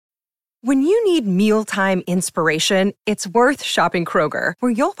When you need mealtime inspiration, it's worth shopping Kroger,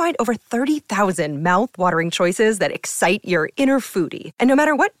 where you'll find over 30,000 mouth-watering choices that excite your inner foodie. And no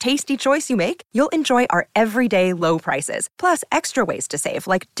matter what tasty choice you make, you'll enjoy our everyday low prices, plus extra ways to save,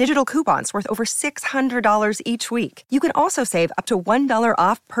 like digital coupons worth over $600 each week. You can also save up to $1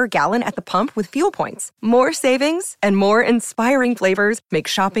 off per gallon at the pump with fuel points. More savings and more inspiring flavors make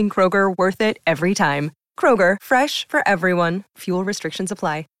shopping Kroger worth it every time. Kroger, fresh for everyone. Fuel restrictions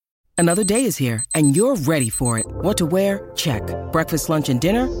apply. Another day is here, and you're ready for it. What to wear? Check. Breakfast, lunch, and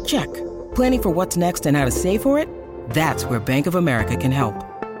dinner? Check. Planning for what's next and how to save for it? That's where Bank of America can help.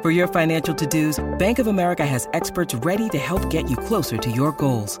 For your financial to-dos, Bank of America has experts ready to help get you closer to your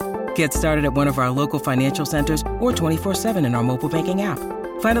goals. Get started at one of our local financial centers or 24/7 in our mobile banking app.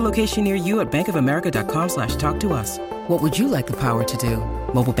 Find a location near you at bankofamerica.com/talktous. What would you like the power to do?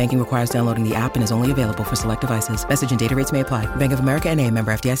 Mobile banking requires downloading the app and is only available for select devices. Message and data rates may apply. Bank of America N.A.,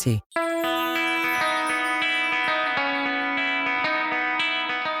 member FDIC.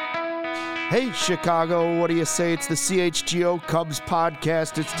 Hey, Chicago, what do you say? It's the CHGO Cubs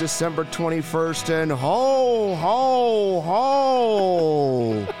podcast. It's December 21st, and ho, ho,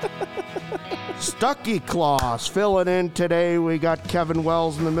 ho. Stucky Claus filling in today. We got Kevin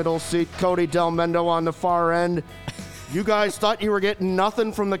Wells in the middle seat, Cody Del Mendo on the far end. You guys thought you were getting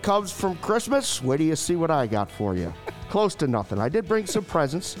nothing from the Cubs from Christmas? Wait till you see what I got for you. Close to nothing. I did bring some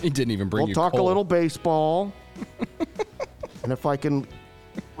presents. He didn't even bring you We'll talk coal. a little baseball. And if I can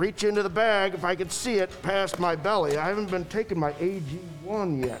reach into the bag, if I can see it past my belly. I haven't been taking my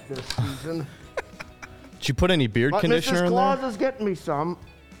AG1 yet this season. Did you put any beard conditioner Mrs. in Claus there? is getting me some.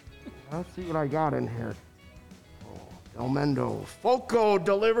 Let's see what I got in here. Del Mendo. Foco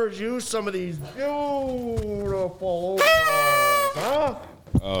delivers you some of these beautiful overalls, huh?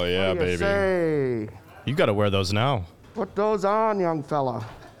 Oh, yeah, What do you baby. say? You got to wear those now. Put those on, young fella.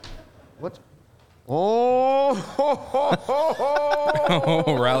 What's... Oh, ho, ho, ho, ho.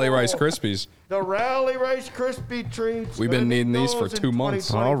 Oh, Rally Rice Krispies. The Rally Rice Krispie treats. We've been needing these for 2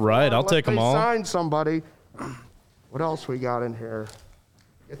 months. All right, I'll take them all. Sign somebody. What else we got in here?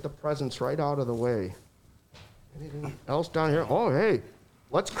 Get the presents right out of the way. Anything else down here? Oh, hey,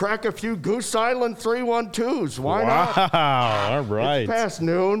 let's crack a few Goose Island 312s. Why not? Wow, all right. It's past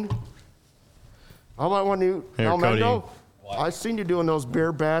noon. How about when you, Here, El Cody. Mendo? I seen you doing those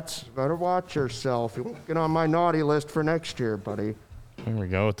beer bats. Better watch yourself. You won't get on my naughty list for next year, buddy. There we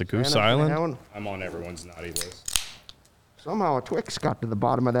go with the Goose And Island. I'm on everyone's naughty list. Somehow a Twix got to the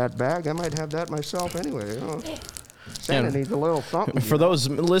bottom of that bag. I might have that myself anyway. You know. Santa Yeah. needs a little something. For those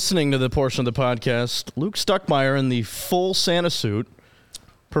listening to the portion of the podcast, Luke Stuckmeyer in the full Santa suit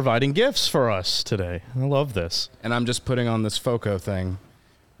providing gifts for us today. I love this. And I'm just putting on this Foco thing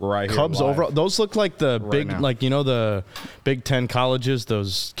right here. Cubs live. over. Those look like the Right big, now. like, you know, the Big Ten colleges,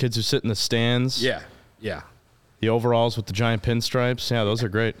 those kids who sit in the stands. Yeah, yeah. The overalls with the giant pinstripes. Yeah, those are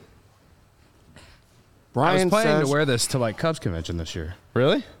great. I was Brian planning says, to wear this to like Cubs convention this year.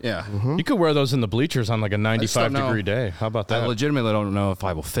 Really? Yeah. You could wear those in the bleachers on like a just don't 95-degree know. day. How about I that? legitimately don't know if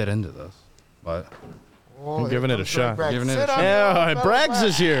I will fit into this, but oh, I'm giving here it a comes shot. Bragg. Giving it a Sit shot. on Yeah, down, Braggs fella.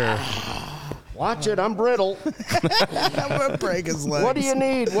 is here. Watch it, I'm brittle. I'm gonna break his legs. What do you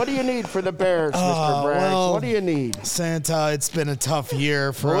need? What do you need for the Bears, Mr. Braggs? well, What do you need? Santa, it's been a tough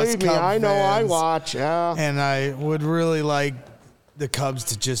year for us Believe me, Cub I know I fans, watch. Yeah. and I would really like the Cubs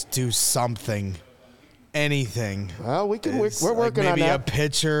to just do something, anything. Well, we're It's like working on maybe that. a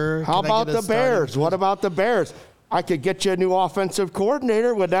pitcher. How Can I about get a the starting Bears? pitcher? What about the Bears? I could get you a new offensive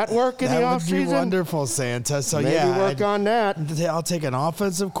coordinator. Would that work in the That would be offseason? wonderful, Santa. So Maybe yeah, work on that. I'll take an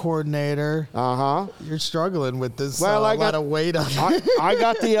offensive coordinator. Uh-huh. You're struggling with this. Well, I a lot got- of weight on. I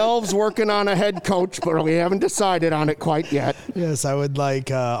got the Elves working on a head coach, but we haven't decided on it quite yet. Yes, I would like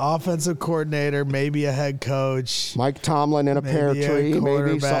offensive coordinator, maybe a head coach, Mike Tomlin in a pear maybe tree, maybe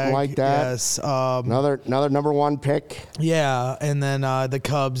something quarterback, like that. Yes. Another number one pick. Yeah, and then the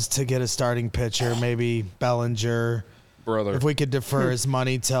Cubs to get a starting pitcher, maybe Bellinger. brother. If we could defer his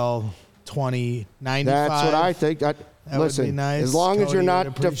money till 2095. That's what I think. That Listen, would be nice. as long as Cody you're would not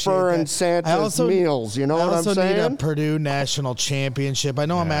appreciate deferring that. Santa's meals, you know what I I'm also need a saying? Purdue national championship. I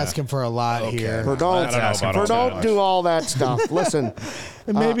know I'm asking for a lot here. For I don't know about all don't that. do all that stuff. Listen,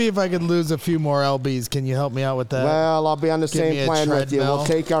 And maybe if I could lose a few more LBs, can you help me out with that? well, I'll be on the Give me same a plan with you. We'll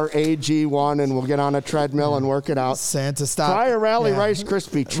treadmill. take our AG1 and we'll get on a treadmill and work it out. Santa, stop. Try a Rally Yeah. Rice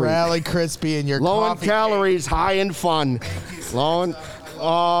Krispie treat. Rally Crispy and your Low in coffee calories, high in fun. Low in...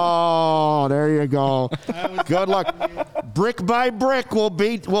 Oh, there you go. Good luck. Brick by brick, we'll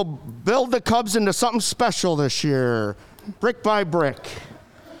build the Cubs into something special this year. Brick by brick.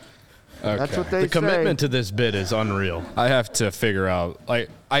 That's what they The say. commitment to this bit is unreal. I have to figure out, it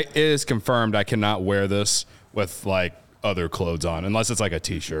is confirmed I cannot wear this with, other clothes on, unless it's, a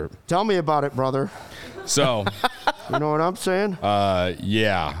T-shirt. Tell me about it, brother. So, You know what I'm saying?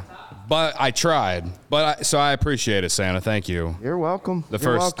 yeah. But I tried. So I appreciate it, Santa. Thank you. You're welcome. The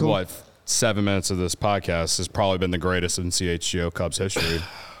You're first, welcome. 7 minutes of this podcast has probably been the greatest in CHGO Cubs history.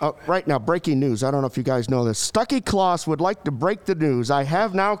 Right now, breaking news. I don't know if you guys know this. Stucky Kloss would like to break the news. I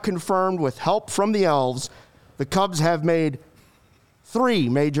have now confirmed with help from the Elves, the Cubs have made 3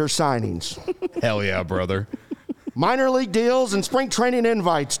 major signings. Hell yeah, brother. Minor league deals and spring training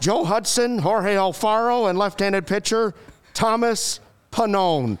invites. Joe Hudson, Jorge Alfaro, and left-handed pitcher Thomas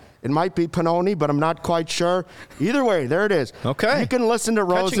Pannone. It might be Pannone, but I'm not quite sure. Either way, there it is. Okay. You can listen to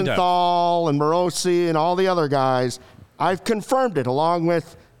Catching Rosenthal and Morosi and all the other guys. I've confirmed it along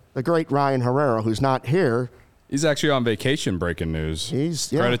with the great Ryan Herrera, who's not here. He's actually on vacation breaking news.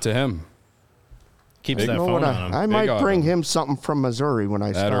 Credit to him. Keeps that You know phone what, on him. I might bring him something from Missouri when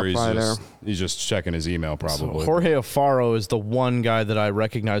I stop by there. He's just checking his email probably. Jorge Alfaro is the one guy that I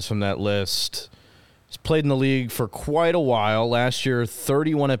recognize from that list. He's played in the league for quite a while. Last year,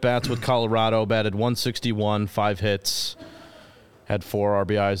 31 at-bats with Colorado, batted 161, 5 hits, had 4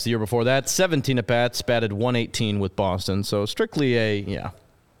 RBIs. The year before that, 17 at-bats, batted 118 with Boston. So strictly a,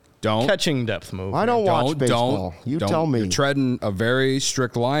 catching depth move. I don't watch baseball. You tell me. You're treading a very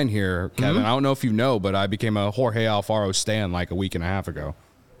strict line here, Kevin. Mm-hmm. I don't know if you know, but I became a Jorge Alfaro stan a week and a half ago.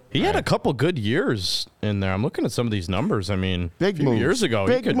 He had a couple good years in there. I'm looking at some of these numbers. I mean, Big a few moves. years ago,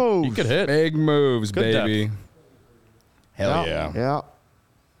 Big he moves. could hit. Big moves, Good baby. depth. Hell yeah. Yeah.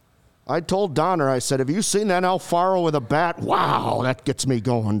 I told Donner, I said, have you seen that Alfaro with a bat? Wow, that gets me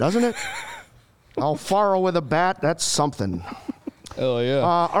going, doesn't it? Alfaro with a bat, that's something. Hell yeah.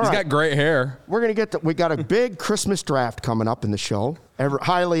 All He's right. got great hair. We're going to we got a big Christmas draft coming up in the show,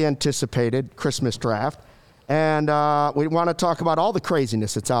 highly anticipated Christmas draft. And we want to talk about all the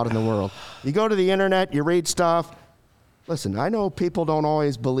craziness that's out in the world. You go to the internet, you read stuff. Listen, I know people don't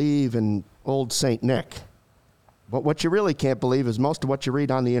always believe in old St. Nick. But what you really can't believe is most of what you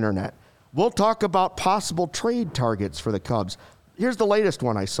read on the internet. We'll talk about possible trade targets for the Cubs. Here's the latest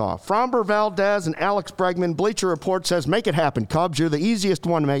one I saw. Framber Valdez and Alex Bregman. Bleacher Report says, make it happen, Cubs. You're the easiest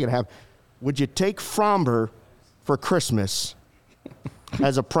one to make it happen. Would you take Framber for Christmas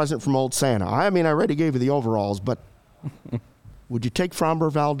as a present from old Santa? I mean, I already gave you the overalls, but would you take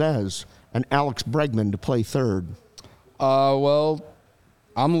Framber Valdez and Alex Bregman to play third? Well,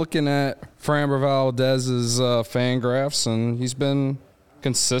 I'm looking at Framber Valdez's fan graphs, and he's been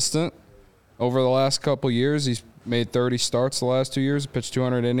consistent over the last couple years. He's made 30 starts the last 2 years, pitched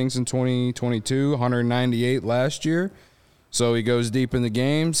 200 innings in 2022, 198 last year. So he goes deep in the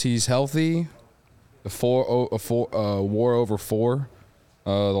games. He's healthy. WAR over 4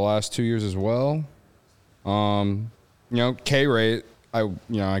 the last 2 years as well. K rate, I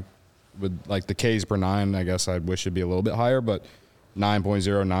would like the Ks per 9. I guess I wish it'd be a little bit higher, but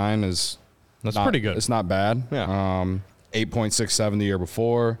 9.09 is pretty good. It's not bad. Yeah. 8.67 the year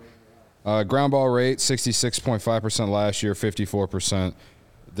before. Ground ball rate 66.5% last year, 54%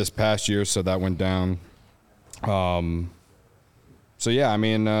 this past year, so that went down. So yeah, I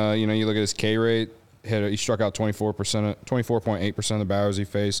mean, you look at his K rate. He struck out 24.8% of the batters he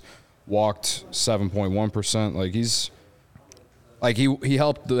faced, walked 7.1%. He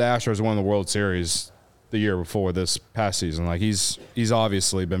helped the Astros win the World Series the year before this past season. He's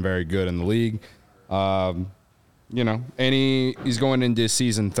obviously been very good in the league. And he's going into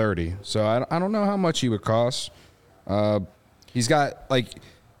season 30. So I don't know how much he would cost. He's got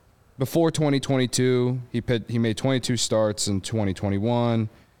before 2022, he made 22 starts in 2021,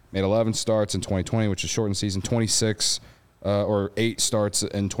 made 11 starts in 2020, which is shortened season, 26 or 8 starts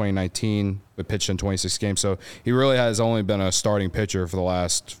in 2019, but pitched in 26 games. So he really has only been a starting pitcher for the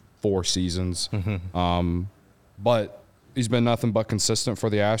last 4 seasons. Mm-hmm. But he's been nothing but consistent for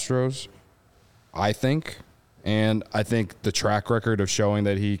the Astros, I think. And I think the track record of showing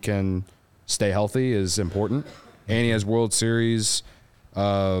that he can stay healthy is important. And he has World Series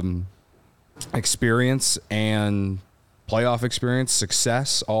experience and playoff experience,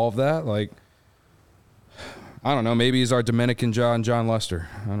 success, all of that. I don't know. Maybe he's our Dominican John Lester.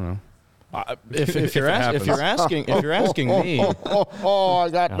 I don't know. If you're asking me, I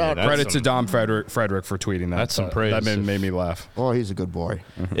got that. Credit to Dom Frederick for tweeting that. That's some praise. That made me laugh. Oh, he's a good boy.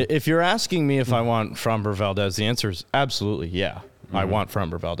 If you're asking me if I want Framber Valdez, the answer is absolutely yeah. Mm-hmm. I want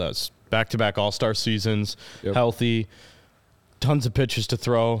Framber Valdez. Back-to-back All-Star seasons, healthy, tons of pitches to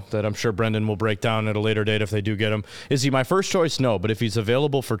throw that I'm sure Brendan will break down at a later date if they do get him. Is he my first choice? No, but if he's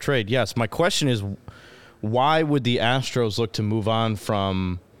available for trade, yes. My question is, why would the Astros look to move on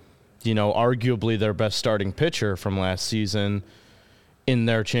from arguably their best starting pitcher from last season in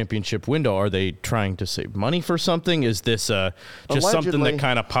their championship window. Are they trying to save money for something? Is this just something that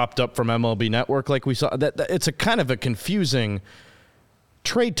kind of popped up from MLB Network like we saw? That it's a kind of a confusing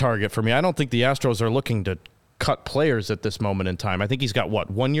trade target for me. I don't think the Astros are looking to cut players at this moment in time. I think he's got,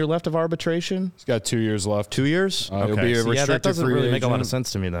 1 year left of arbitration? He's got 2 years left. 2 years? He'll be a restricted that doesn't free really agent. make a lot of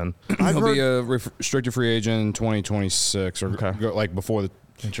sense to me then. He'll be a restricted free agent in 2026 or before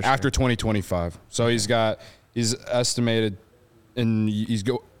after 2025. So he's estimated, and he's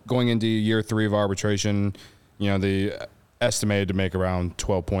going into year 3 of arbitration. They estimated to make around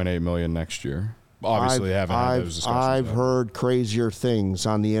 $12.8 million next year. Obviously, haven't had those discussions. I've heard crazier things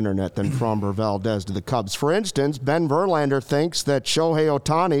on the internet than Framber Valdez to the Cubs. For instance, Ben Verlander thinks that Shohei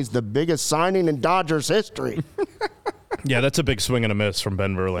Ohtani's the biggest signing in Dodgers history. Yeah, that's a big swing and a miss from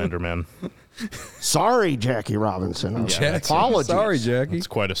Ben Verlander, man. Sorry, Jackie Robinson. Apologies. Sorry, Jackie. It's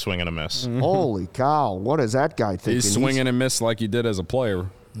quite a swing and a miss. Holy cow. What is that guy thinking? He's swinging and miss like he did as a player.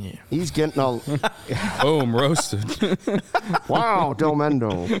 Yeah. He's getting a... Boom, roasted. Wow,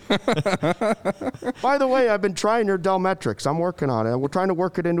 Delmendo. By the way, I've been trying your Delmetrics. I'm working on it. We're trying to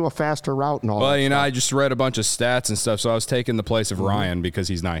work it into a faster route and all that. Well, I just read a bunch of stats and stuff, so I was taking the place of Ryan because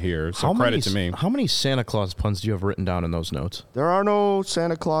he's not here. So credit to me. How many Santa Claus puns do you have written down in those notes? There are no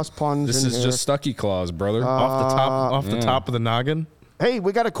Santa Claus puns This in is here. just Stucky Claus, brother. Off the top of the noggin? Hey,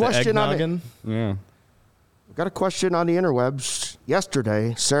 we got a question on it. Yeah. Got a question on the interwebs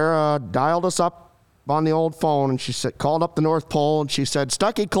yesterday. Sarah dialed us up on the old phone, and she called up the North Pole, and she said,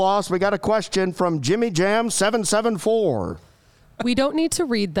 Stucky Claus, we got a question from Jimmy Jam 774. We don't need to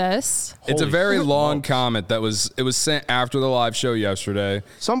read this. It's a very long comment it was sent after the live show yesterday.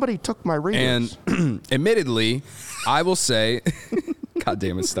 Somebody took my readers. And admittedly, I will say, God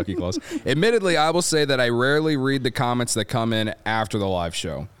damn it, Stucky Claus. Admittedly, I will say that I rarely read the comments that come in after the live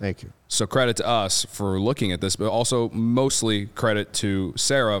show. Thank you. So credit to us for looking at this, but also mostly credit to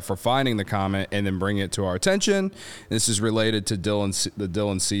Sarah for finding the comment and then bringing it to our attention. This is related to the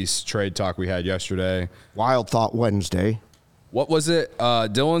Dylan Cease trade talk we had yesterday. Wild Thought Wednesday. What was it?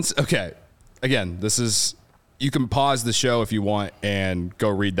 Dylan's. Okay. Again, you can pause the show if you want and go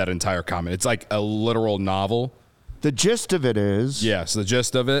read that entire comment. It's like a literal novel. The gist of it is... Yes, the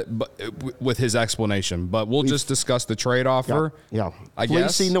gist of it, but with his explanation. But we'll just discuss the trade offer. Yeah. I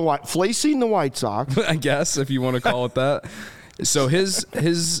guess. Fleecing the White Sox. I guess, if you want to call it that. So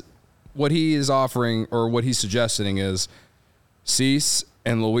what he is offering, or what he's suggesting, is Cease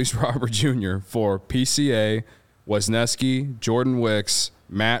and Luis Robert Jr. for PCA, Wisniewski, Jordan Wicks,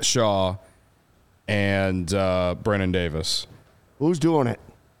 Matt Shaw, and Brennan Davis. Who's doing it?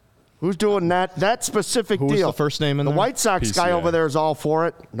 Who's doing that specific deal? Who's the first name in there? The White Sox guy PCA. over there is all for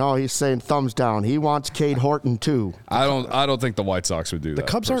it. No, he's saying thumbs down. He wants Cade Horton too. I don't think the White Sox would do that.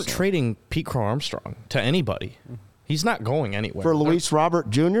 The Cubs aren't trading Pete Crow Armstrong to anybody. He's not going anywhere. For Luis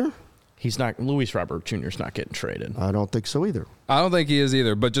Robert Jr.? Luis Robert Jr. is not getting traded. I don't think so either. I don't think he is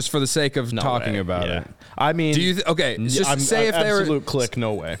either, but just for the sake of talking about it. I mean, Do you say if they were absolute click,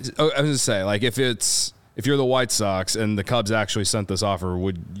 no way. I was going to say, like, if you're the White Sox and the Cubs actually sent this offer,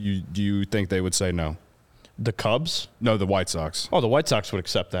 do you think they would say no? The Cubs? No, the White Sox. Oh, the White Sox would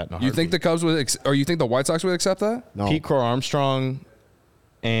accept that. You think the Cubs would, or you think the White Sox would accept that? No. Pete Crow Armstrong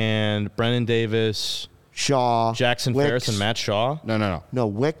and Brennan Davis, Shaw, Jackson Wicks. Ferris, and Matt Shaw? No,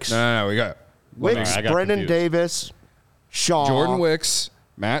 Wicks. No, we got Wicks, I got Brennan confused. Davis, Shaw. Jordan Wicks,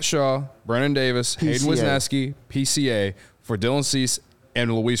 Matt Shaw, Brennan Davis, Hayden PCA. Wisniewski, PCA for Dylan Cease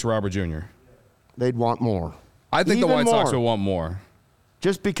and Luis Robert Jr. They'd want more. I think Even the White Sox more. would want more.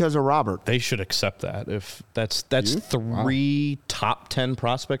 Just because of Robert. They should accept that. If that's three top 10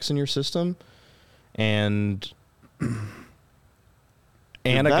 prospects in your system, and a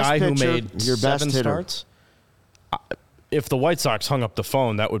best guy who pitcher, made your 7 best hitter. starts. If the White Sox hung up the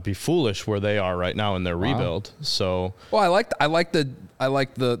phone, that would be foolish where they are right now in their rebuild. So, Well, I like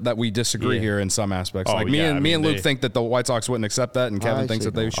that we disagree here in some aspects. Oh, Like yeah, me and Luke they- think that the White Sox wouldn't accept that, and Kevin I thinks see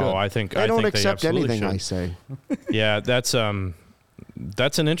that they no. should. I think They don't think accept they absolutely anything should. I say. Yeah, that's an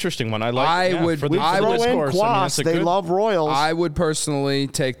interesting one. I like. I would- for the, we for Throw the in discourse, Quas. it's a They good- love Royals. I would personally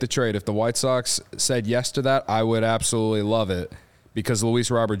take the trade. If the White Sox said yes to that, I would absolutely love it, because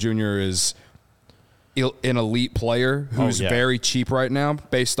Luis Robert Jr. is an elite player who's yeah. very cheap right now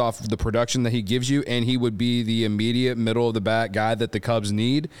based off the production that he gives you, and he would be the immediate middle of the bat guy that the Cubs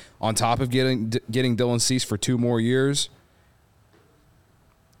need, on top of getting Dylan Cease for 2 more years.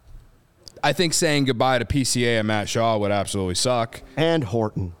 I think saying goodbye to PCA and Matt Shaw would absolutely suck. And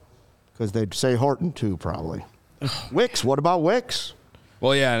Horton. Because they'd say Horton too, probably. Wicks. What about Wicks?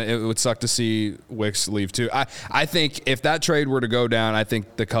 Well, yeah, it would suck to see Wicks leave too. I think if that trade were to go down, I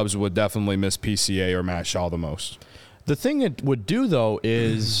think the Cubs would definitely miss PCA or Matt Shaw the most. The thing it would do, though,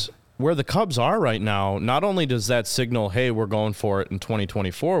 is where the Cubs are right now, not only does that signal, hey, we're going for it in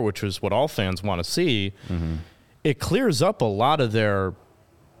 2024, which is what all fans want to see, it clears up a lot of their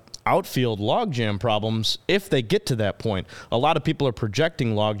outfield logjam problems if they get to that point. A lot of people are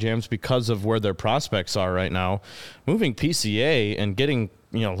projecting logjams because of where their prospects are right now. Moving PCA and getting,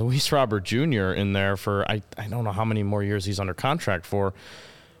 Luis Robert Jr. in there for, I don't know how many more years he's under contract for,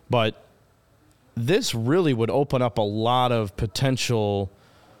 but this really would open up a lot of potential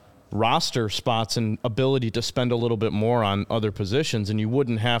roster spots and ability to spend a little bit more on other positions, and you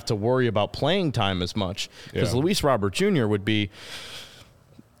wouldn't have to worry about playing time as much because Luis Robert Jr. would be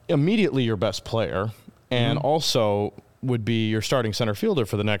immediately your best player and also would be your starting center fielder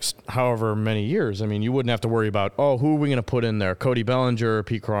for the next however many years. I mean, you wouldn't have to worry about, who are we going to put in there? Cody Bellinger,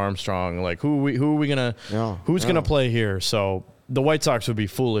 Pete Crow Armstrong, like who's going to play here? So the White Sox would be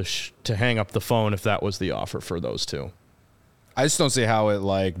foolish to hang up the phone if that was the offer for those two. I just don't see how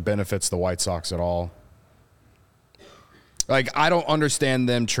it benefits the White Sox at all. I don't understand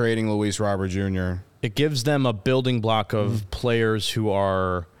them trading Luis Robert Jr. It gives them a building block of players who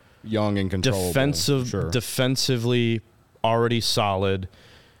are young and controllable, defensively already solid,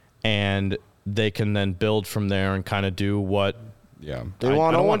 and they can then build from there and kind of do what. Yeah, they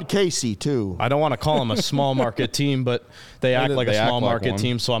want Owen Casey too. I don't want to call them a small market team, but they act like a small market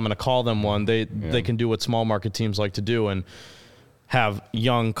team, so I'm going to call them one. They can do what small market teams like to do and have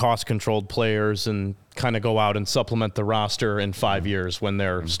young, cost-controlled players and kind of go out and supplement the roster in 5 years when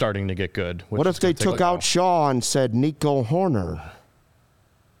they're starting to get good. What if they took out Shaw and said Nico Horner?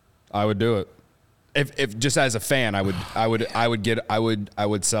 I would do it. If just as a fan, I would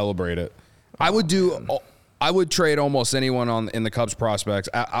celebrate it. I would trade almost anyone in the Cubs prospects.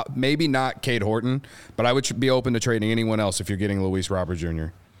 Maybe not Cade Horton, but I would be open to trading anyone else if you're getting Luis Robert Jr.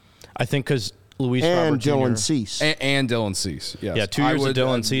 I think because Luis and Robert Jr. Dylan Cease. And Dylan Cease, yes. Yeah, 2 years of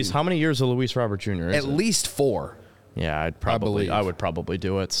Dylan Cease. How many years of Luis Robert Jr. is At least 4. Yeah, I would probably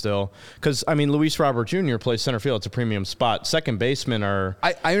do it still. Because, Luis Robert Jr. plays center field. It's a premium spot. Second basemen are...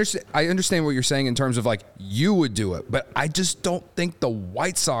 I understand what you're saying in terms of, you would do it, but I just don't think the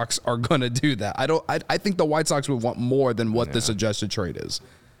White Sox are going to do that. I think the White Sox would want more than what the suggested trade is.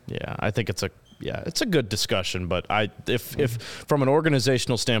 Yeah, I think it's a good discussion, but if from an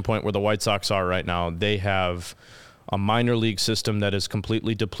organizational standpoint where the White Sox are right now, they have a minor league system that is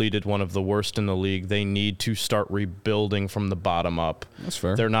completely depleted, one of the worst in the league. They need to start rebuilding from the bottom up. That's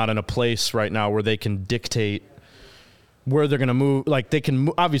fair. They're not in a place right now where they can dictate where they're going to move. They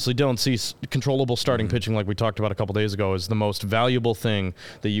can obviously Dylan Cease, controllable starting pitching, like we talked about a couple days ago, is the most valuable thing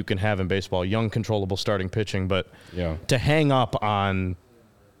that you can have in baseball. Young, controllable starting pitching, but to hang up on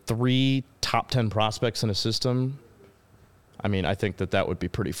 3 top 10 prospects in a system, I think that would be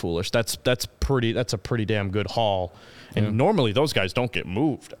pretty foolish. That's a pretty damn good haul. And normally those guys don't get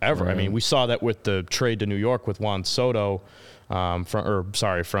moved ever. Right. We saw that with the trade to New York with Juan Soto,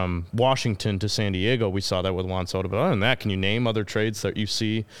 from Washington to San Diego. We saw that with Juan Soto. But other than that, can you name other trades that you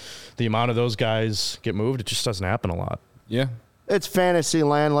see the amount of those guys get moved? It just doesn't happen a lot. Yeah. It's fantasy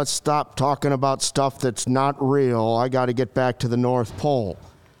land. Let's stop talking about stuff that's not real. I got to get back to the North Pole.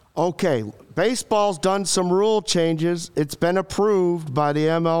 Okay, baseball's done some rule changes. It's been approved by the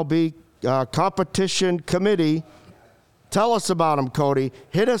MLB competition committee. Tell us about them, Cody.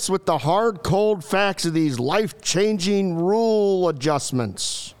 Hit us with the hard, cold facts of these life-changing rule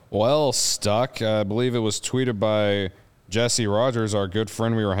adjustments. Well, Stuck, I believe it was tweeted by Jesse Rogers, our good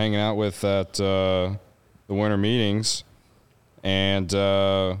friend we were hanging out with at the winter meetings. And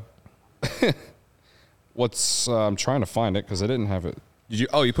I'm trying to find it because I didn't have it. You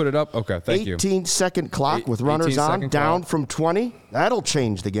put it up? Okay, thank you. 18-second clock with runners on, down from 20. That'll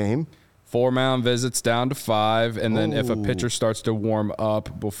change the game. 4 mound visits down to 5, and then if a pitcher starts to warm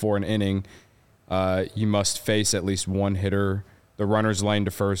up before an inning, you must face at least one hitter. The runner's lane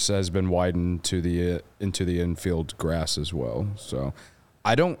to first has been widened to into the infield grass as well. So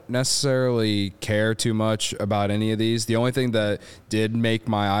I don't necessarily care too much about any of these. The only thing that did make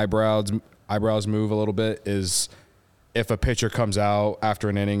my eyebrows move a little bit is if a pitcher comes out after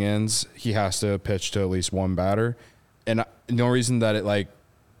an inning ends, he has to pitch to at least one batter. And no reason that it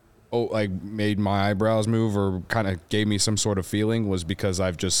made my eyebrows move or kind of gave me some sort of feeling was because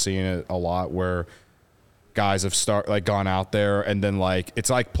I've just seen it a lot where guys have gone out there and then it's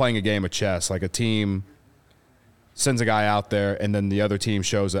like playing a game of chess. Like a team sends a guy out there, and then the other team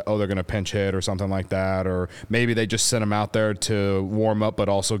shows that, they're going to pinch hit or something like that, or maybe they just send him out there to warm up but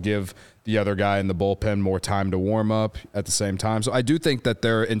also give the other guy in the bullpen more time to warm up at the same time. So I do think that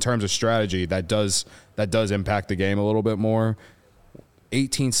in terms of strategy, that does impact the game a little bit more.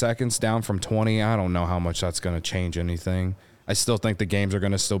 18 seconds down from 20, I don't know how much that's going to change anything. I still think the games are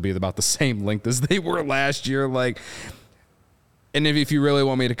going to still be about the same length as they were last year. And if you really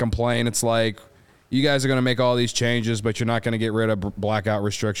want me to complain, it's like, you guys are going to make all these changes, but you're not going to get rid of blackout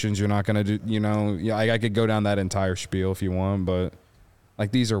restrictions. You're not going to do, I could go down that entire spiel if you want, but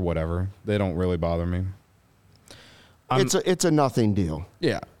these are whatever. They don't really bother me. It's a nothing deal.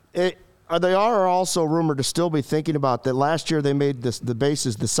 Yeah. They are also rumored to still be thinking about that. Last year they made the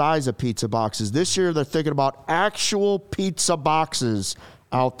bases the size of pizza boxes. This year they're thinking about actual pizza boxes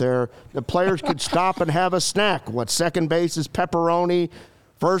out there. The players could stop and have a snack. Second base is pepperoni.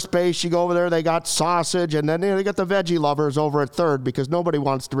 First base, you go over there, they got sausage, and then they got the veggie lovers over at third because nobody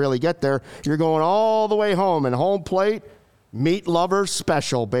wants to really get there. You're going all the way home, and home plate, meat lovers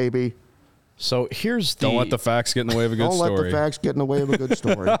special, baby. So Don't let the facts get in the way of a good story. Don't let the facts get in the way of a good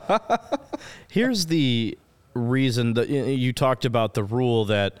story. Here's the reason that you talked about the rule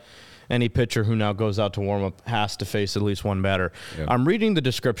that any pitcher who now goes out to warm up has to face at least one batter. Yep. I'm reading the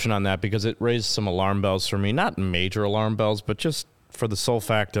description on that because it raised some alarm bells for me. Not major alarm bells, but just for the sole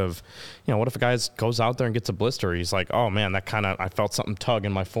fact of, what if a guy goes out there and gets a blister? He's like, oh, man, I felt something tug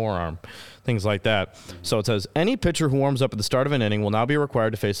in my forearm, things like that. So it says, any pitcher who warms up at the start of an inning will now be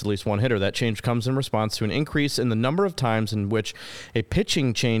required to face at least one hitter. That change comes in response to an increase in the number of times in which a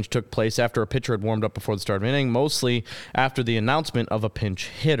pitching change took place after a pitcher had warmed up before the start of an inning, mostly after the announcement of a pinch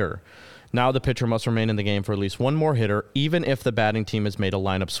hitter. Now the pitcher must remain in the game for at least one more hitter, even if the batting team has made a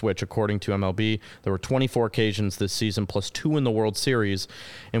lineup switch. According to MLB, there were 24 occasions this season, plus 2 in the World Series,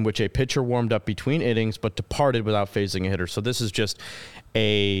 in which a pitcher warmed up between innings but departed without facing a hitter. So this is just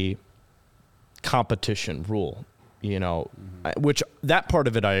a competition rule, which that part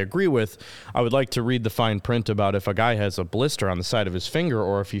of it I agree with. I would like to read the fine print about if a guy has a blister on the side of his finger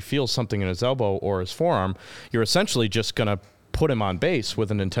or if he feels something in his elbow or his forearm, you're essentially just going to put him on base with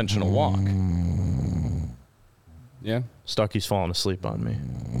an intentional walk. Yeah. Stucky's falling asleep on me.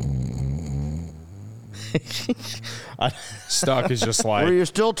 Stuck is just like... Were you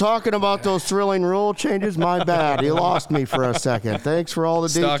still talking about those thrilling rule changes? My bad. You lost me for a second. Thanks for all the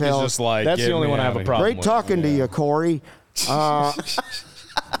details. Stuck is just like... That's the only one I have a problem with. Great talking to you, Corey.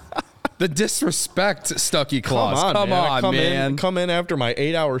 The disrespect, Stucky Claus. Come on, man. Come in after my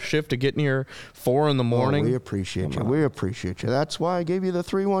 8-hour shift to get in here 4 in the morning. We appreciate you. We appreciate you. That's why I gave you the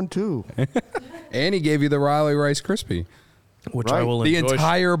 3-1-2. And he gave you the Riley Rice Krispie. Which I will enjoy. The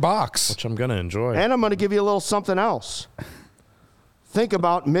entire box. Which I'm going to enjoy. And I'm going to give you a little something else. Think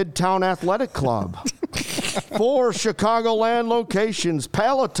about Midtown Athletic Club. 4 Chicagoland locations: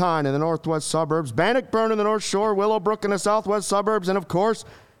 Palatine in the northwest suburbs, Bannockburn in the north shore, Willowbrook in the southwest suburbs, and, of course,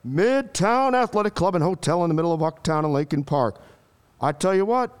 Midtown Athletic Club and Hotel in the middle of Bucktown and Lincoln Park. I tell you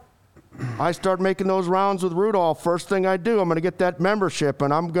what, I start making those rounds with Rudolph. First thing I do, I'm going to get that membership,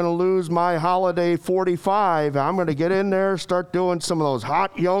 and I'm going to lose my holiday 45. I'm going to get in there, start doing some of those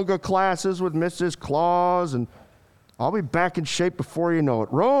hot yoga classes with Mrs. Claus, and I'll be back in shape before you know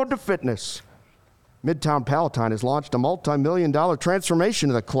it. Road to Fitness. Midtown Palatine has launched a multi-million-dollar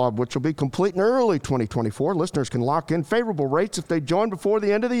transformation of the club, which will be complete in early 2024. Listeners can lock in favorable rates if they join before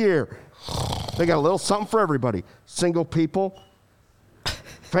the end of the year. They got a little something for everybody. Single people,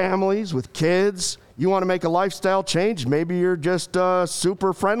 families with kids. You want to make a lifestyle change? Maybe you're just a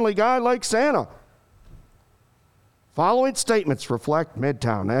super friendly guy like Santa. Following statements reflect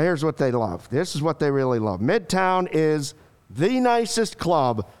Midtown. Now, here's what they love. This is what they really love. Midtown is the nicest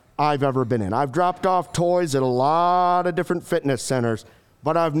club I've ever been in. I've dropped off toys at a lot of different fitness centers,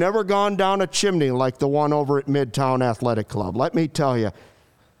 but I've never gone down a chimney like the one over at Midtown Athletic Club. Let me tell you,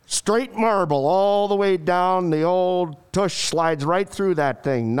 straight marble all the way down. The old tush slides right through that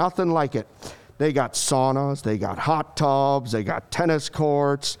thing. Nothing like it. They got saunas, they got hot tubs, they got tennis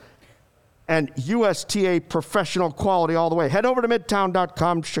courts, and USTA professional quality all the way. Head over to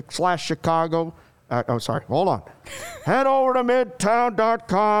midtown.com/Chicago. Hold on. Head over to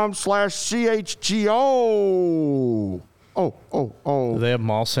midtown.com/CHGO. Do they have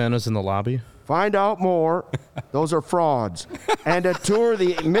mall Santas in the lobby? Find out more. Those are frauds. And a tour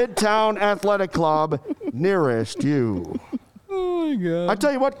the Midtown Athletic Club nearest you. Oh, my God. I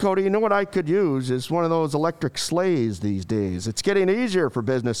tell you what, Cody, you know what I could use is one of those electric sleighs these days. It's getting easier for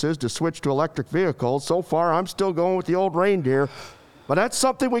businesses to switch to electric vehicles. So far, I'm still going with the old reindeer. But that's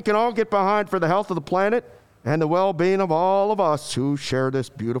something we can all get behind for the health of the planet. and the well-being of all of us who share this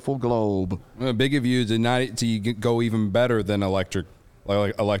beautiful globe. Big of you to go even better than electric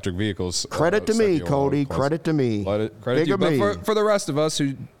vehicles. Credit to me, Cody. Credit to me. Credit to you. But for the rest of us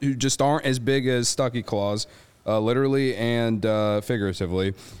who just aren't as big as Stucky Claus, literally and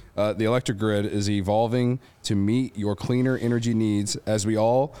figuratively, the electric grid is evolving to meet your cleaner energy needs as we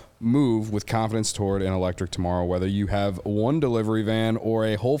all move with confidence toward an electric tomorrow. Whether you have one delivery van or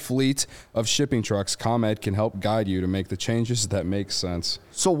a whole fleet of shipping trucks, ComEd can help guide you to make the changes that make sense.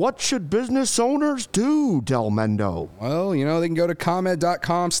 So what should business owners do, Del Mendo? Well, they can go to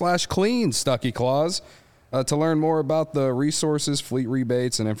ComEd.com/clean, Stucky Claus, to learn more about the resources, fleet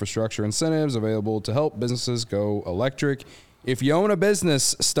rebates, and infrastructure incentives available to help businesses go electric. If you own a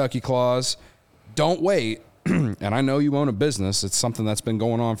business, Stucky Claus, don't wait. And I know you own a business. It's something that's been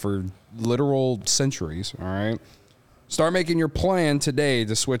going on for literal centuries, all right? Start making your plan today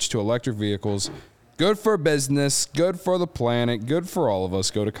to switch to electric vehicles. Good for business, good for the planet, good for all of us.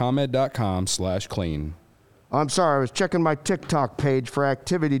 Go to ComEd.com/clean. I'm sorry, I was checking my TikTok page for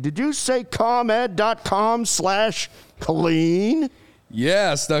activity. Did you say ComEd.com/clean?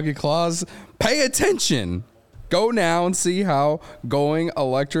 Yeah, Stucky Claus. Pay attention. Go now and see how going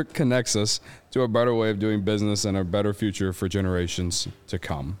electric connects us to a better way of doing business and a better future for generations to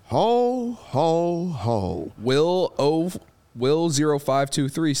come. Ho, ho, ho.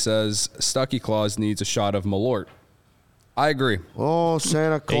 Will0523 says Stucky Claus needs a shot of Malort. I agree. Oh,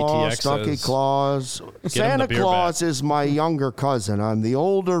 Santa Claus, ATX Stucky says, Claus. Santa Claus is my younger cousin. I'm the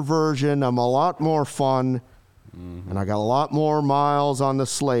older version. I'm a lot more fun. And I got a lot more miles on the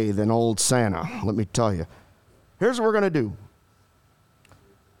sleigh than old Santa, let me tell you. Here's what we're going to do.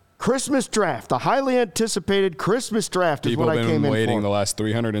 Christmas draft, the highly anticipated Christmas draft is People what I have came been in waiting for. the last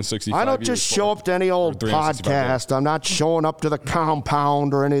 365 I don't years just for show it. up to any old 365 podcast. days. I'm not showing up to the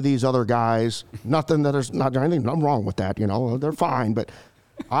compound or any of these other guys. Nothing wrong with that, they're fine. But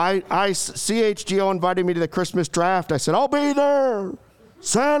CHGO invited me to the Christmas draft. I said, I'll be there.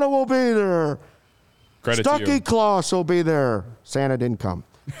 Santa will be there. Credit to Stucky you. Claus will be there. Santa didn't come.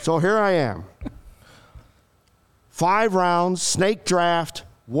 So here I am. 5 rounds, snake draft.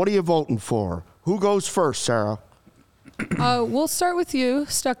 What are you voting for? Who goes first, Sarah? We'll start with you,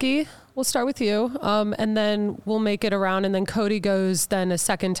 Stucky. We'll start with you, and then we'll make it around, and then Cody goes then a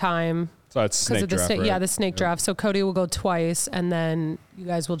second time. So that's snake draft, right? Yeah, the snake draft. So Cody will go twice, and then you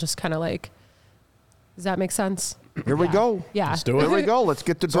guys will just kind of does that make sense? Here we go. Yeah. Let's do it. Here we go. Let's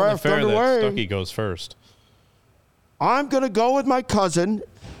get the It's only draft fair that underway. Stucky goes first. I'm going to go with my cousin.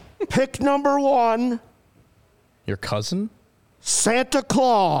 Pick number 1, Your cousin? Santa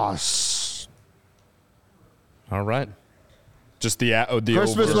Claus. All right. Just the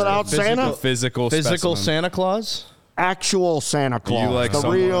Christmas over- without Santa? Physical Physical specimen. Santa Claus? Actual Santa Are Claus. you like the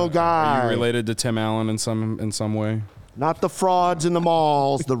some- real guy. Are you related to Tim Allen in some way? Not the frauds in the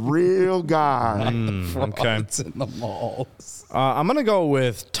malls. The real guy. Okay. It's in the malls. I'm going to go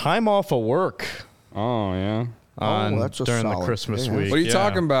with time off of work Oh yeah. That's a during the solid Christmas pick. week. What are you Yeah.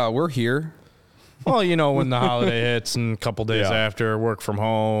 talking about? We're here. Well, when the holiday hits and a couple days Yeah. after, work from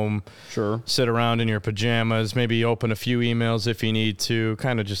home, Sure. sit around in your pajamas, maybe open a few emails if you need to,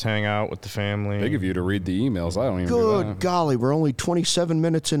 kind of just hang out with the family. Big of you to read the emails. I don't even do Good that. golly, we're only 27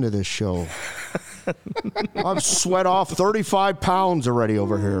 minutes into this show. I've sweat off 35 pounds already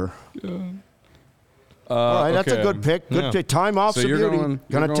over here. All right, that's a okay. good pick. Good Yeah. pick. Time off's So a you're beauty. going.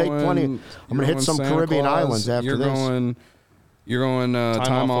 Gonna you're take going- plenty. I'm you're gonna hit going some Santa Caribbean Claus. islands after you're this. You're going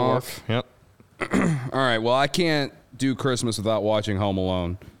time of off. work. Yep. All right. Well, I can't do Christmas without watching Home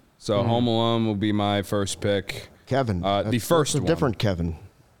Alone. So Home Alone will be my first pick. Kevin. The first that's a one. different Kevin.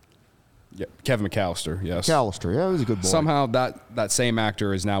 Yeah, Kevin McAllister. Yes. McAllister. Yeah, he was a good boy. Somehow that same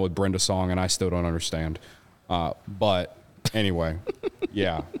actor is now with Brenda Song, and I still don't understand. But anyway,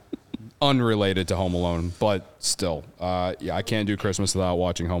 yeah, unrelated to Home Alone, but still, yeah, I can't do Christmas without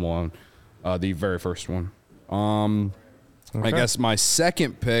watching Home Alone, the very first one. I guess my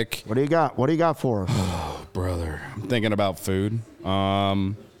second pick, What do you got? What do you got for us? brother. I'm thinking about food.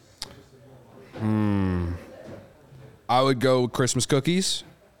 I would go Christmas cookies.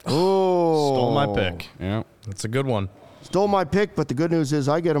 Oh, Stole my pick. Yeah. That's a good one. Stole my pick, but the good news is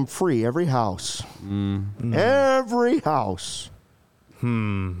I get them free every house. Every house.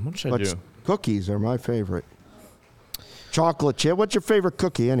 What should I But do? cookies are my favorite. Chocolate chip. What's your favorite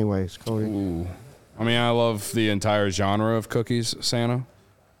cookie, anyways, Cody? Ooh. I mean, I love the entire genre of cookies, Santa,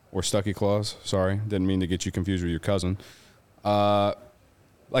 or Stucky Claus. Sorry, didn't mean to get you confused with your cousin.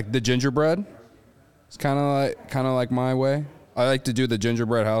 Like the gingerbread. It's kind of like my way. I like to do the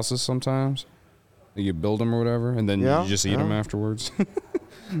gingerbread houses sometimes. You build them or whatever, and then Yeah, you just eat yeah. them afterwards.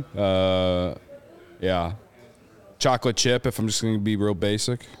 Yeah, chocolate chip, if I'm just going to be real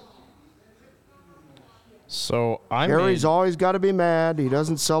basic. So Gary's always got to be mad. He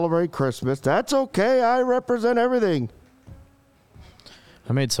doesn't celebrate Christmas. That's okay. I represent everything.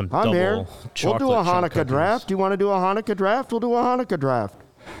 I made some I'm double here. We'll do a chocolate chip Hanukkah cookies. draft. Do you want to do a Hanukkah draft? We'll do a Hanukkah draft.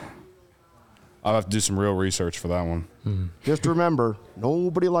 I'll have to do some real research for that one. Just remember,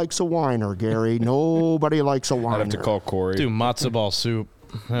 nobody likes a whiner, Gary. Nobody likes a whiner. I'd have to call Corey. Do matzo ball soup.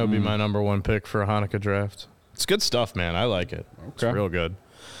 That would be my number one pick for a Hanukkah draft. It's good stuff, man. I like it. It's Okay. real good.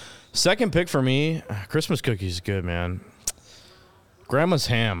 Second pick for me, Christmas cookies is good, man. Grandma's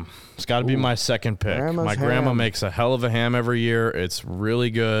ham. It's got to be my second pick. Grandma's my grandma ham. makes a hell of a ham every year. It's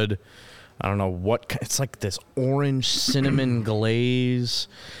really good. I don't know what. It's like this orange cinnamon glaze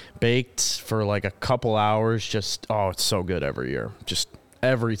baked for like a couple hours. Just, it's so good every year. Just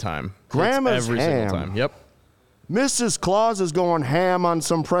every time. It's Grandma's every ham. single time. Yep. Mrs. Claus is going ham on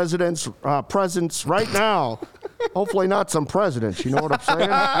some presents right now. Hopefully not some presidents. You know what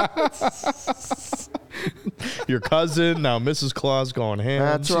I'm saying? Your cousin, now Mrs. Claus going ham.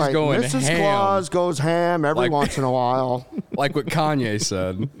 That's She's right. going Mrs. ham. Claus goes ham every Like- once in a while. Like what Kanye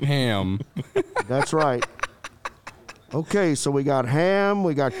said, ham. That's right. Okay, so we got ham,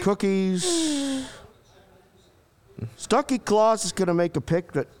 we got cookies. Stucky Claus is going to make a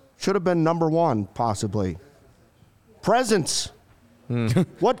pick that should have been number one, possibly. Presents.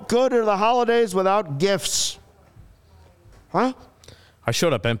 What good are the holidays without gifts? Huh? I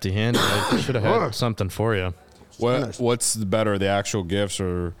showed up empty-handed. I should have had something for you. What's better, the actual gifts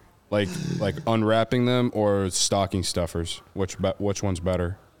or like unwrapping them or stocking stuffers? Which one's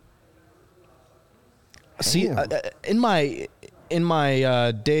better? See, in my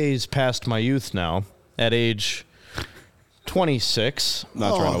days past my youth now, at age 26,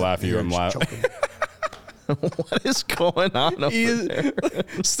 Not trying to laugh at you. I'm laughing. what is going on over there?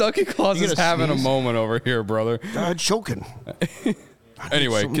 Stucky Claus You is gonna having a sneeze? moment over here, brother. Choking.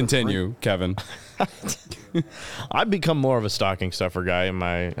 Anyway, something to continue, Kevin. I've become more of a stocking stuffer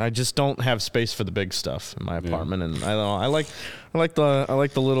guy. I just don't have space for the big stuff in my apartment, and I don't know. I like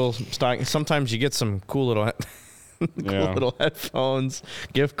the little stocking. Sometimes you get some cool little. Yeah. Little headphones,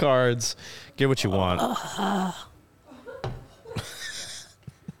 gift cards, get what you want.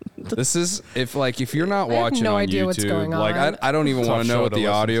 This is if you're not I have watching no on idea YouTube, what's going like on. I don't even Tough want to know show what to the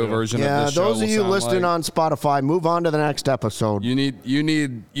listen audio to. version of Yeah, this show those of will you sound listening like. on Spotify, move on to the next episode.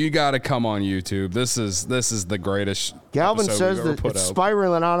 You got to come on YouTube. This is the greatest. Galvin episode says we've ever that put it's out.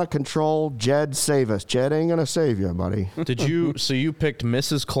 spiraling out of control. Jed, save us. Jed ain't gonna save you, buddy. Did you? So you picked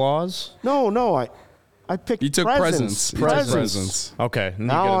Mrs. Claus? No, I picked You took presents. You took presents. Okay. you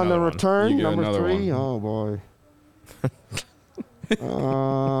Now get on the another one. return, You get number another 3. one. Oh boy.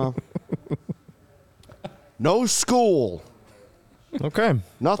 No school. Okay.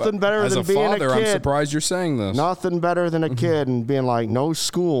 Nothing better As than a being father, a I'm kid. surprised you're saying this. Nothing better than a kid and being like, no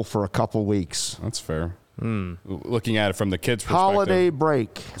school for a couple weeks. That's fair. Looking at it from the kid's perspective. Holiday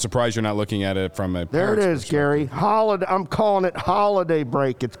break. I'm surprised you're not looking at it from a There it parent's is, perspective. Gary. Holiday. I'm calling it holiday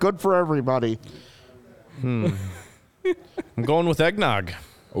break. It's good for everybody. I'm going with eggnog.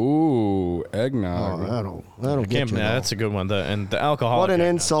 Ooh, eggnog. That'll get you. though. That's a good one. The alcohol. What an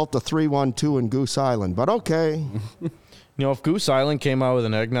insult to 312 and Goose Island, but okay. You know, if Goose Island came out with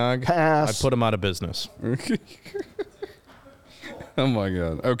an eggnog, Pass. I'd put them out of business. Oh my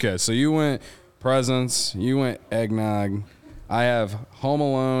god. Okay, so you went presents, you went eggnog. I have Home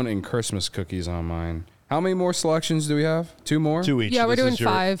Alone and Christmas cookies on mine. How many more selections do we have? 2 more? 2 each. Yeah, we're This doing is your-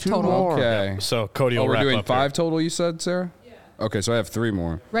 5 two total. more. Okay. So Cody will Oh, we're wrap doing up 5 here. total, you said, Sarah? Okay, so I have 3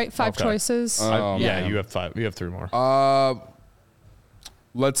 more. Right, 5 Okay. choices. Yeah, man. you have 5. You have 3 more.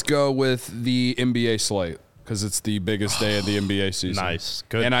 Let's go with the NBA slate because it's the biggest day of the NBA season. Nice.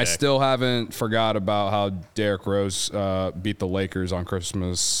 Good And I pick. still haven't forgot about how Derrick Rose beat the Lakers on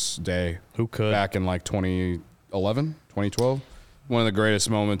Christmas Day. Who could? Back in like 2011, 2012. One of the greatest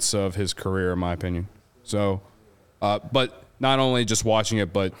moments of his career, in my opinion. So, but not only just watching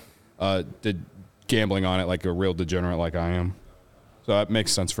it, but did gambling on it like a real degenerate like I am. So that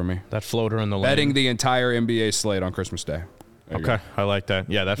makes sense for me. That floater in the lane. Betting the entire NBA slate on Christmas Day. There you go. Okay, I like that.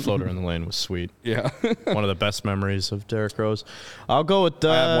 Yeah, that floater in the lane was sweet. Yeah. One of the best memories of Derrick Rose. I'll go with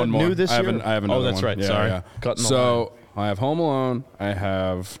I have one more. new this I have year. I have another oh, that's one. right. Yeah, Sorry. yeah. Cutting the So I have Home Alone. I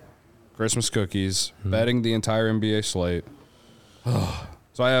have Christmas cookies. Betting the entire NBA slate.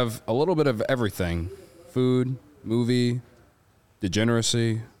 So I have a little bit of everything: food, movie,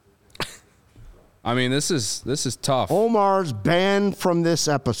 degeneracy. I mean, this is tough. Omar's banned from this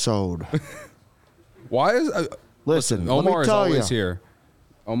episode. Why is Listen, let Omar me is tell always you. here.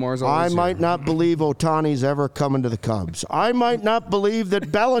 Omar's I always might here. not believe Otani's ever coming to the Cubs. I might not believe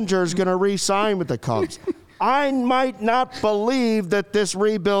that Bellinger's going to re-sign with the Cubs. I might not believe that this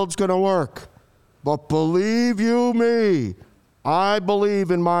rebuild's going to work. But believe you me, I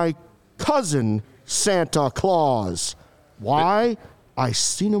believe in my cousin, Santa Claus. Why? I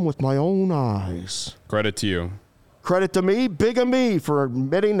seen him with my own eyes. Credit to you. Credit to me, big of me, for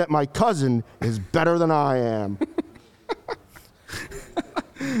admitting that my cousin is better than I am.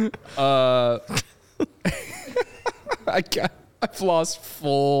 I've lost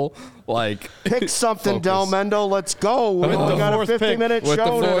full, Pick something, focus. Del Mendo. Let's go. We only got a 50-minute With show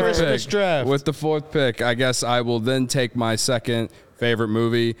the today. fourth Christmas draft. With the fourth pick, I guess I will then take my second favorite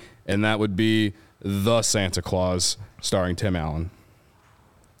movie, and that would be The Santa Claus, starring Tim Allen.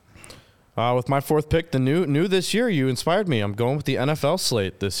 With my fourth pick, the new this year, you inspired me. I'm going with the NFL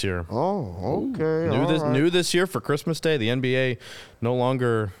slate this year. Oh, okay. New this year for Christmas Day. The NBA no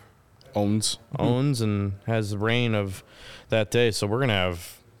longer Owns. and has the reign of that day. So we're going to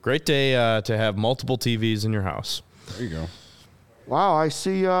have a great day to have multiple TVs in your house. There you go. Wow, I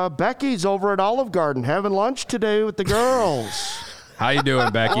see Becky's over at Olive Garden having lunch today with the girls. How you doing,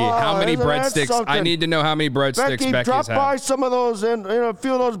 Becky? How many isn't that breadsticks? I something? need to know how many breadsticks Becky, Becky's drop had. by some of those and a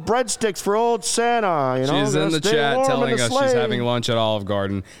few of those breadsticks for old Santa. She's in the Stay chat warm in telling the us she's sleigh. having lunch at Olive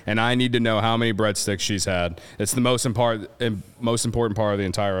Garden, and I need to know how many breadsticks she's had. It's the most important part of the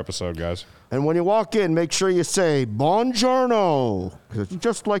entire episode, guys. And when you walk in, make sure you say "Buongiorno," 'cause it's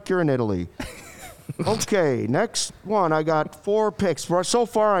just like you're in Italy. Okay, next one. I got 4 picks. So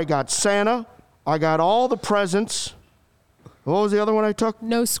far, I got Santa. I got all the presents. What was the other one I took?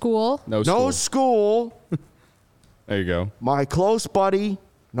 No school. No school. There you go. My close buddy,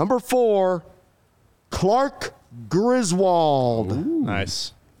 number 4, Clark Griswold.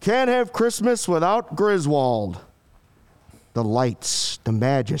 Nice. Can't have Christmas without Griswold. The lights, the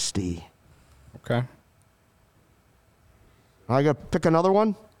majesty. Okay. I got to pick another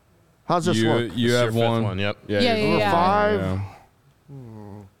one? How's this work? You This is have your fifth one. one, yep. Yeah, you're yeah, good. yeah. 5.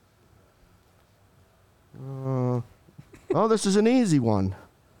 Yeah. Oh, this is an easy one.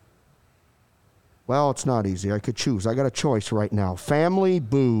 Well, it's not easy. I could choose. I got a choice right now. Family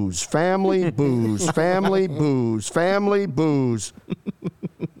booze. Family booze. Family booze. Family booze.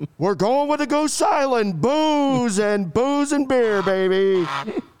 We're going with the Goose Island. Booze and beer, baby.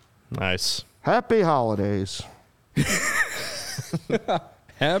 Nice. Happy holidays.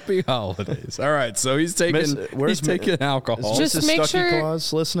 Happy holidays. All right, so he's taking alcohol. Just Is make Stucky sure-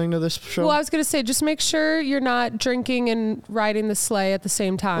 Claus listening to this show? Well, I was going to say, just make sure you're not drinking and riding the sleigh at the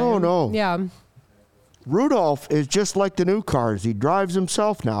same time. Oh, no. Yeah. Rudolph is just like the new cars. He drives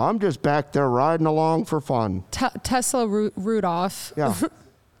himself now. I'm just back there riding along for fun. Tesla Rudolph. Yeah.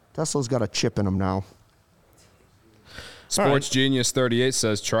 Tesla's got a chip in him now. Sports Genius 38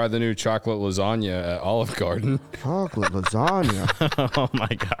 says, try the new chocolate lasagna at Olive Garden. Chocolate lasagna. Oh, my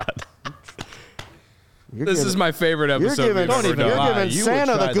God. This is my favorite episode You're we've giving, ever you're done. giving You would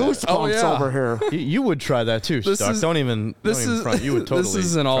Santa try the that. goosebumps Oh, yeah. over here. You would try that too, Stuck. Don't even front. You would totally. This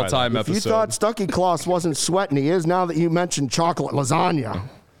is an try all-time that. If you episode. thought Stucky Claus wasn't sweating, he is now that you mentioned chocolate lasagna.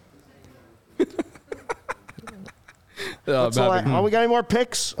 Oh, we got any more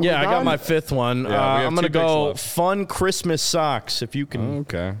picks? Are Yeah, we I got done? my fifth one. Yeah, we have I'm going to 2 picks go left. fun Christmas socks. If you can.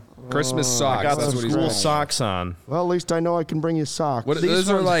 Okay. Christmas socks. I got That's some what he's cool wearing. socks on. Well, at least I know I can bring you socks. What, those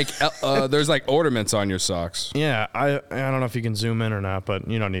are like, there's like ornaments on your socks. Yeah, I don't know if you can zoom in or not, but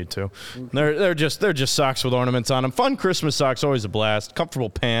you don't need to. They're just socks with ornaments on them. Fun Christmas socks, always a blast. Comfortable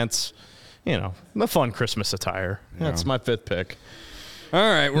pants, the fun Christmas attire. That's my fifth pick. All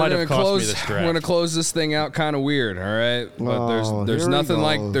right, we're Might gonna have cost me close. this We're draft. gonna close this thing out kind of weird. All right, but Oh, there's here he nothing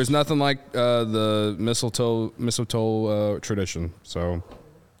like goes. the mistletoe tradition. So,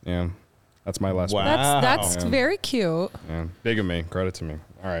 yeah, that's my last one. Wow. That's very cute. Yeah, big of me. Credit to me.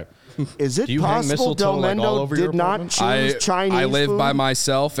 All right. Is it Do you hang possible Del mistletoe, like, all Mendo over your did not apartment? choose Chinese I live food? by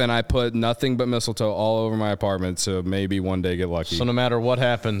myself, and I put nothing but mistletoe all over my apartment. So maybe one day get lucky. So no matter what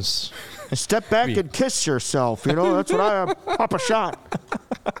happens, Step back and kiss yourself. That's what I pop a shot.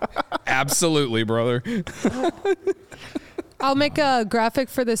 Absolutely, brother. I'll make a graphic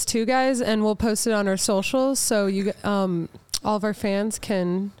for this too, guys, and we'll post it on our socials so you, all of our fans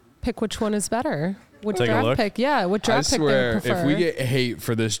can pick which one is better. Which Take a draft look. pick? Yeah, what I draft pick swear, they prefer. if we get hate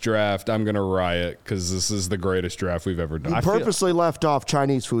for this draft, I'm gonna riot because this is the greatest draft we've ever done. He purposely left off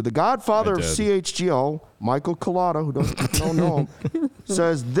Chinese food. The godfather I of did. CHGO, Michael Collada, who don't know him,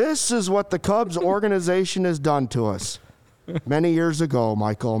 says, this is what the Cubs organization has done to us. Many years ago,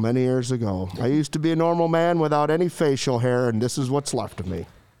 Michael, many years ago. I used to be a normal man without any facial hair, and this is what's left of me.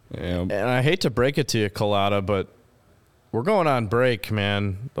 Yeah. and I hate to break it to you, Collada, but we're going on break,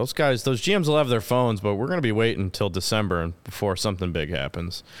 man. Those GMs will have their phones, but we're going to be waiting until December before something big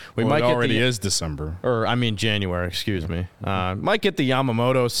happens. It already is December. Or, I mean, January, excuse me. Might get the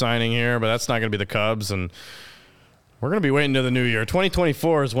Yamamoto signing here, but that's not going to be the Cubs, and we're going to be waiting to the new year.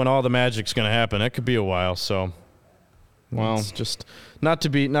 2024 is when all the magic's going to happen. That could be a while, so. Well, it's just not to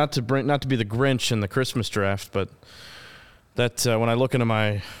be the Grinch in the Christmas draft, but that when I look into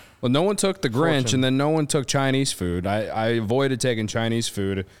my no one took the Grinch, and then no one took Chinese food. I avoided taking Chinese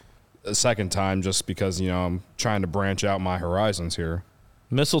food a second time just because I'm trying to branch out my horizons here.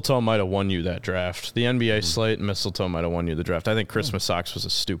 Mistletoe might have won you that draft. The NBA slate and Mistletoe might have won you the draft. I think Christmas socks was a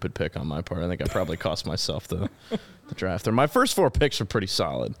stupid pick on my part. I think I probably cost myself the draft there. My first 4 picks are pretty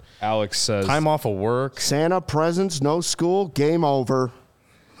solid. Alex says time off of work. Santa presents, no school, game over.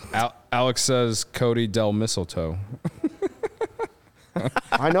 Alex says Cody Del Mistletoe.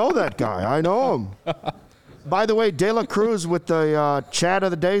 I know that guy. I know him. By the way, De La Cruz with the chat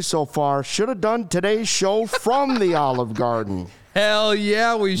of the day so far should have done today's show from the Olive Garden. Hell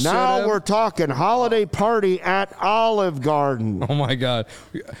yeah, we should. Now we're talking holiday party at Olive Garden. Oh my God.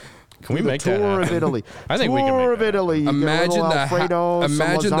 Can we make that tour happen? of Italy? I think we can make tour of that Italy. Imagine Alfredo,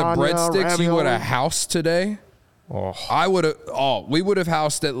 imagine the lasagna, breadsticks you would ravioli. have housed today. Oh, We would have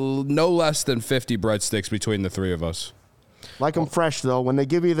housed at no less than 50 breadsticks between the 3 of us. Like them fresh, though. When they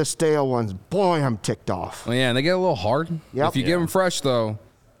give you the stale ones, boy, I'm ticked off. Well, yeah, and they get a little hard. Yep. If you give them fresh, though,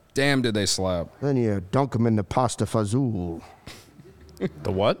 damn, did they slap. Then you dunk them in the pasta fazool.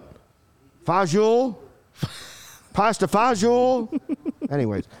 the what? Fajoule? Pasta fajoule?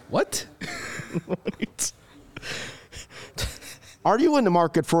 Anyways. What? Are you in the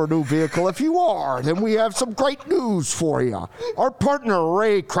market for a new vehicle? If you are, then we have some great news for you. Our partner,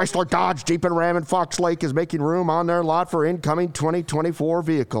 Ray Chrysler Dodge Jeep and Ram in Fox Lake, is making room on their lot for incoming 2024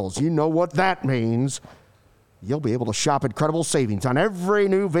 vehicles. You know what that means. You'll be able to shop incredible savings on every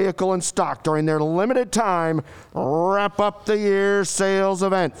new vehicle in stock during their limited time wrap up the year sales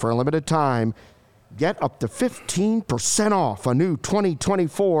event. For a limited time, get up to 15% off a new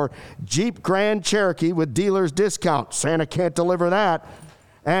 2024 Jeep Grand Cherokee with dealer's discount. Santa can't deliver that.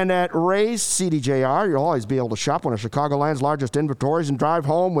 And at Ray's CDJR, you'll always be able to shop one of Chicagoland's largest inventories and drive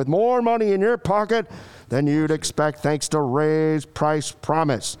home with more money in your pocket than you'd expect thanks to Ray's Price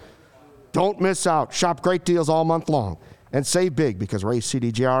Promise. Don't miss out. Shop great deals all month long and save big because Ray's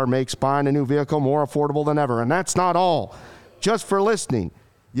CDJR makes buying a new vehicle more affordable than ever. And that's not all. Just for listening,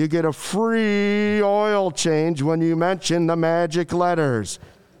 you get a free oil change when you mention the magic letters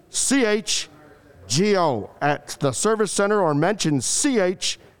CHGO at the service center, or mention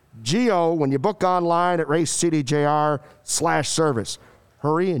CHGO when you book online at racecdjr/service.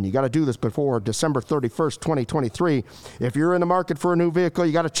 Hurry, and you got to do this before December 31st, 2023. If you're in the market for a new vehicle,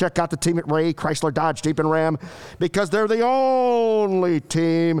 you got to check out the team at Ray Chrysler Dodge Jeep and Ram because they're the only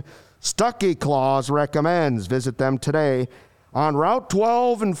team Stuckey Claus recommends. Visit them today on Route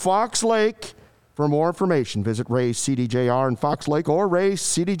 12 in Fox Lake. For more information, visit Ray's CDJR in Fox Lake or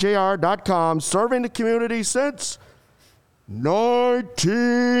raycdjr.com. Serving the community since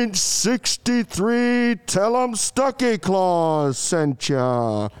 1963. Tell 'em Stuckey Claus sent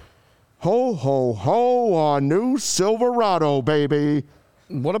ya. Ho, ho, ho, a new Silverado, baby.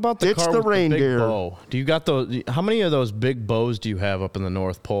 What about the Ditch car the with reindeer. the big bow? Do you got those? How many of those big bows do you have up in the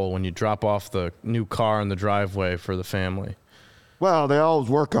North Pole when you drop off the new car in the driveway for the family? Well, they always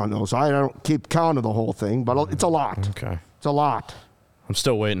work on those. I don't keep count of the whole thing, but it's a lot. Okay. It's a lot. I'm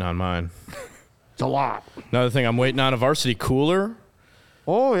still waiting on mine. It's a lot. Another thing, I'm waiting on a varsity cooler.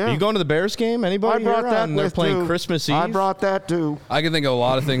 Oh, yeah. Are you going to the Bears game? Anybody I brought here? that They're with playing too. Christmas Eve. I brought that too. I can think of a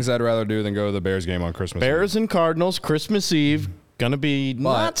lot of things I'd rather do than go to the Bears game on Christmas Bears Eve. and Cardinals, Christmas Eve. Going to be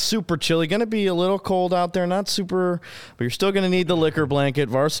not super chilly. Going to be a little cold out there. Not super, but you're still going to need the liquor blanket.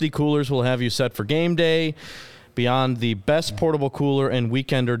 Varsity Coolers will have you set for game day. Beyond the best portable cooler and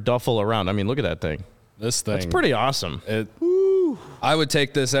weekender duffel around. I mean, look at that thing. This thing. That's pretty awesome. I would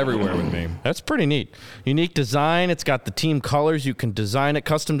take this everywhere with me. That's pretty neat. Unique design. It's got the team colors. You can design it,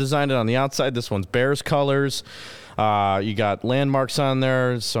 custom design it on the outside. This one's Bears colors. You got landmarks on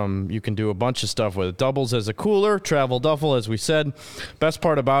there. You can do a bunch of stuff with it. Doubles as a cooler, travel duffel, as we said. Best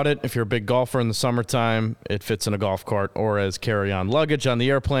part about it, if you're a big golfer in the summertime, it fits in a golf cart or as carry-on luggage on the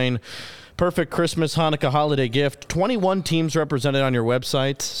airplane. Perfect Christmas, Hanukkah holiday gift. 21 teams represented on your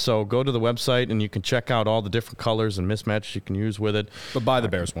website. So go to the website and you can check out all the different colors and mismatches you can use with it. But buy the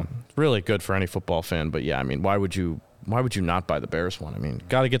Bears one. Really good for any football fan. But yeah, I mean, why would you not buy the Bears one? I mean,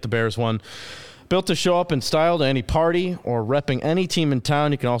 got to get the Bears one. Built to show up in style to any party or repping any team in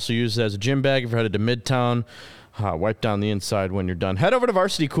town. You can also use it as a gym bag if you're headed to Midtown. Wipe down the inside when you're done. Head over to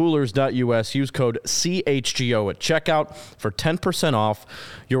varsitycoolers.us. Use code CHGO at checkout for 10% off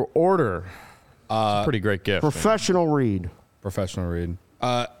your order. It's a pretty great gift. Professional read. Professional read.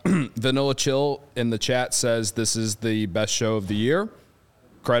 Vanilla Chill in the chat says this is the best show of the year.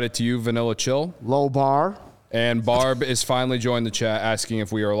 Credit to you, Vanilla Chill. Low bar. And Barb is finally joined the chat asking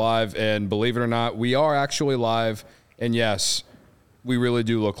if we are live. And believe it or not, we are actually live. And yes, we really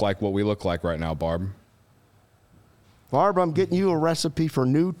do look like what we look like right now, Barb. Barb, I'm getting you a recipe for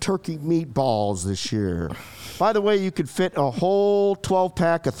new turkey meatballs this year. By the way, you could fit a whole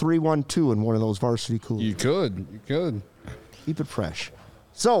 12-pack of 312 in one of those varsity coolers. You could. Keep it fresh.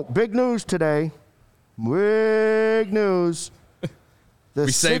 So, big news today. Big news.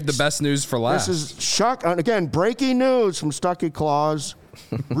 We saved the best news for last. This is shock. And again, breaking news from Stucky Claus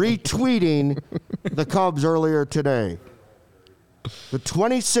retweeting the Cubs earlier today. The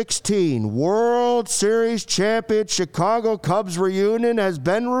 2016 World Series champion Chicago Cubs reunion has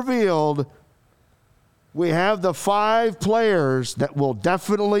been revealed. We have the 5 players that will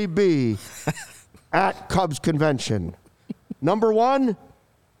definitely be at Cubs convention. Number 1,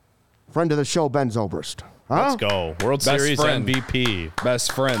 friend of the show, Ben Zobrist. Huh? Let's go. World Best Series friend. MVP.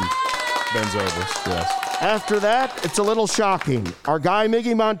 Best friend, Ben Zobrist. Yes. After that, it's a little shocking. Our guy,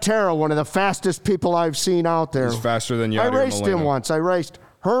 Miggy Montero, one of the fastest people I've seen out there. He's faster than I Yadier raced him Molina. once. I raced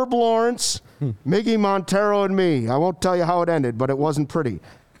Herb Lawrence, Miggy Montero, and me. I won't tell you how it ended, but it wasn't pretty.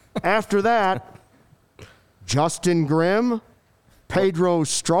 After that, Justin Grimm, Pedro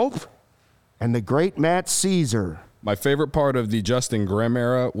Strop, and the great Matt Caesar. My favorite part of the Justin Grimm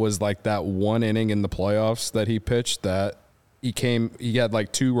era was like that one inning in the playoffs that he pitched that he had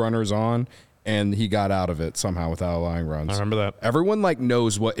like 2 runners on and he got out of it somehow without allowing runs. I remember that. Everyone like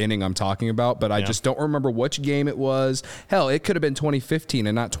knows what inning I'm talking about, but I just don't remember which game it was. Hell, it could have been 2015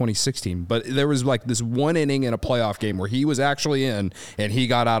 and not 2016, but there was like this one inning in a playoff game where he was actually in and he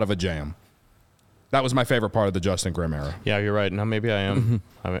got out of a jam. That was my favorite part of the Justin Grimm era. Yeah, you're right. Now maybe I am.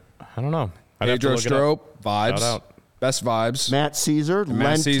 I don't know. I'd have to Pedro look it up. Strop, vibes. Shout out. Best vibes. Matt Caesar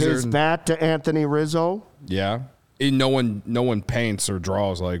lent his bat to Anthony Rizzo. Yeah. No one paints or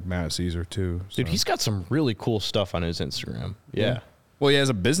draws like Matt Caesar, too. So. Dude, he's got some really cool stuff on his Instagram. Yeah. Well, he has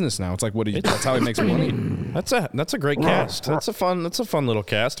a business now. It's like that's how he makes money. That's a great cast. That's a fun little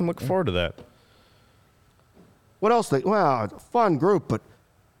cast. I'm looking forward to that. What else? Fun group, but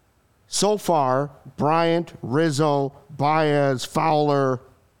so far, Bryant, Rizzo, Baez, Fowler.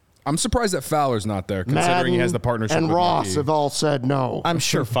 I'm surprised that Fowler's not there, considering Madden he has the partnership and with Ross Marquee. have all said no. I'm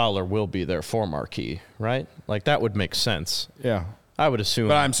sure Fowler will be there for Marquee, right? Like, that would make sense. Yeah. I would assume.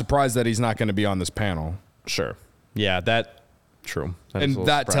 But I'm surprised that he's not going to be on this panel. Sure. Yeah, true. And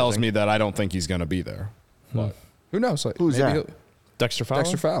that tells me that I don't think he's going to be there. But who knows? Like, Who's that? Dexter Fowler?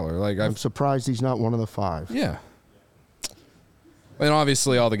 Dexter Fowler. Like, I'm surprised he's not one of the 5. Yeah. And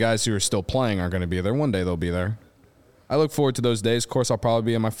obviously all the guys who are still playing aren't going to be there. One day they'll be there. I look forward to those days. Of course, I'll probably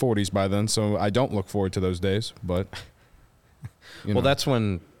be in my 40s by then, so I don't look forward to those days. But well, that's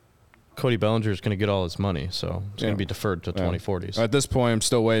when Cody Bellinger is going to get all his money, so it's going to be deferred to 2040s. At this point, I'm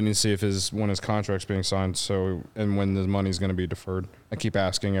still waiting to see if when his contract's being signed, and when the money's going to be deferred. I keep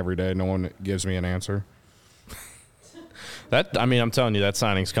asking every day. No one gives me an answer. I'm telling you, that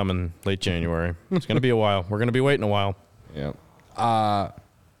signing's coming late January. It's going to be a while. We're going to be waiting a while. Yeah.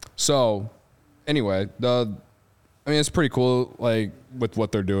 So, anyway, it's pretty cool, like, with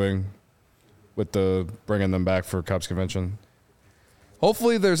what they're doing with bringing them back for Cubs convention.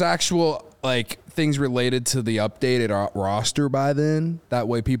 Hopefully there's actual, like, things related to the updated roster by then. That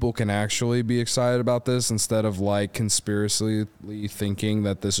way people can actually be excited about this instead of, like, conspiracially thinking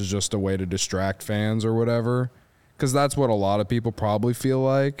that this is just a way to distract fans or whatever. Because that's what a lot of people probably feel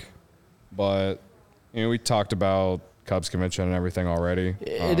like. But, we talked about Cubs convention and everything already.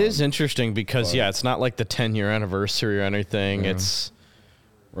 It is interesting because, it's not like the 10-year anniversary or anything. Yeah. It's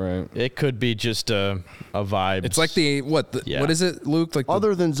right. It could be just a vibe. It's like what is it, Luke? Like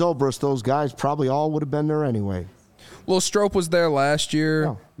Other than Zobrist, those guys probably all would have been there anyway. Well, Strop was there last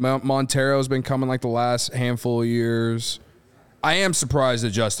year. Yeah. Montero's been coming like the last handful of years. I am surprised that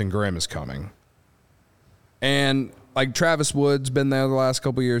Justin Grimm is coming. And like Travis Wood's been there the last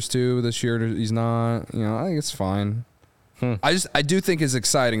couple of years too. This year he's not. I think it's fine. I do think it's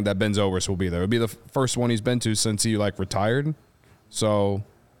exciting that Ben Zobrist will be there. It'll be the first one he's been to since he retired. So,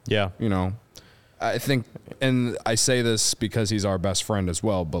 yeah, I think, and I say this because he's our best friend as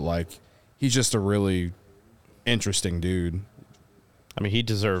well, but he's just a really interesting dude. I mean, he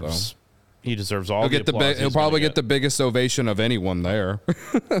deserves all the applause. He'll probably get the biggest ovation of anyone there.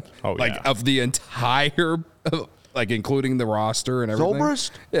 Of the entire, including the roster and everything.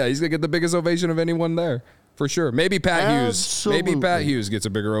 Zobrist? Yeah, he's gonna get the biggest ovation of anyone there. for sure. Maybe Pat Hughes. Maybe Pat Absolutely. Hughes gets a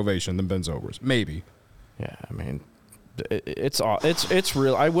bigger ovation than Ben Zobrist. Maybe. Yeah, I mean, it's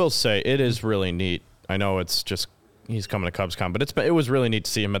real. I will say it is really neat. I know it's just he's coming to CubsCon, but it was really neat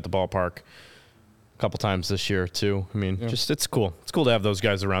to see him at the ballpark a couple times this year too. I mean, just it's cool. It's cool to have those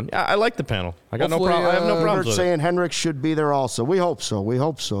guys around. Yeah, I like the panel. I got Hopefully, no problem. I have no They're problems with it. saying Hendricks should be there also. We hope so. We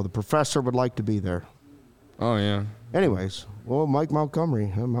hope so. The professor would like to be there. Oh, yeah. Anyways, well, Mike Montgomery.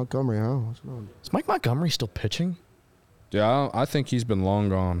 Montgomery, huh? What's going on? Is Mike Montgomery still pitching? Yeah, I think he's been long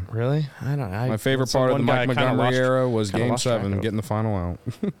gone. Really? I don't. My favorite part of the Mike Montgomery era was Game 7, getting the final out.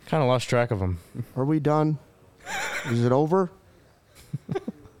 Kind of lost track of him. Are we done? Is it over?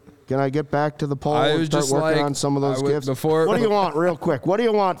 Can I get back to the poll I and was start just working like- on some of I those would- gifts? before- What do you want, real quick? What do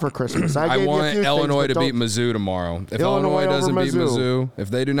you want for Christmas? I gave you a want few Illinois things, to but beat don't- Mizzou tomorrow. If Illinois Illinois over doesn't beat Mizzou. Mizzou, if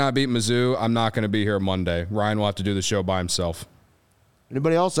they do not beat Mizzou, I'm not going to be here Monday. Ryan will have to do the show by himself.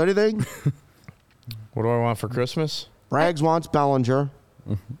 Anybody else? Anything? What do I want for Christmas? Braggs wants Bellinger.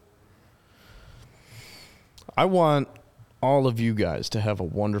 I want all of you guys to have a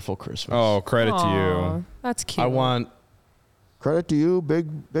wonderful Christmas. Oh, credit to Aw, you. That's cute. I want. Credit to you,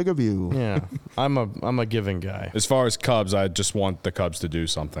 big of you. Yeah, I'm a giving guy. As far as Cubs, I just want the Cubs to do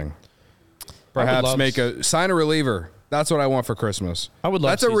something. would Perhaps love sign a reliever. That's what I want for Christmas. I would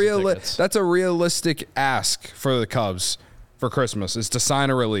love That's a season tickets. That's a realistic ask for the Cubs for Christmas is to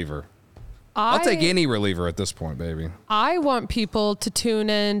sign a reliever. I'll take any reliever at this point, baby. I want people to tune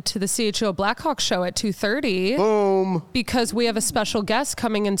in to the CHO Blackhawk show at 2:30 Boom. because we have a special guest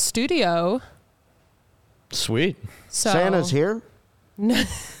coming in studio. Sweet. So Santa's here.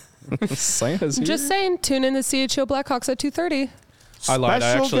 Santa's here. Just saying, tune in to CHO Blackhawks at 2:30. I lied. I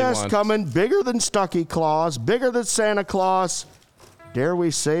Special actually guest want. coming, bigger than Stucky Claus, bigger than Santa Claus. Dare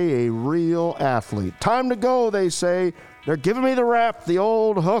we say a real athlete. Time to go, they say. They're giving me the rap, the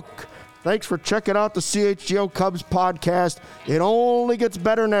old hook. Thanks for checking out the CHGO Cubs podcast. It only gets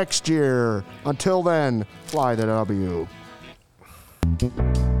better next year. Until then, fly the W.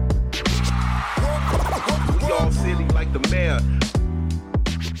 We all silly like the mayor.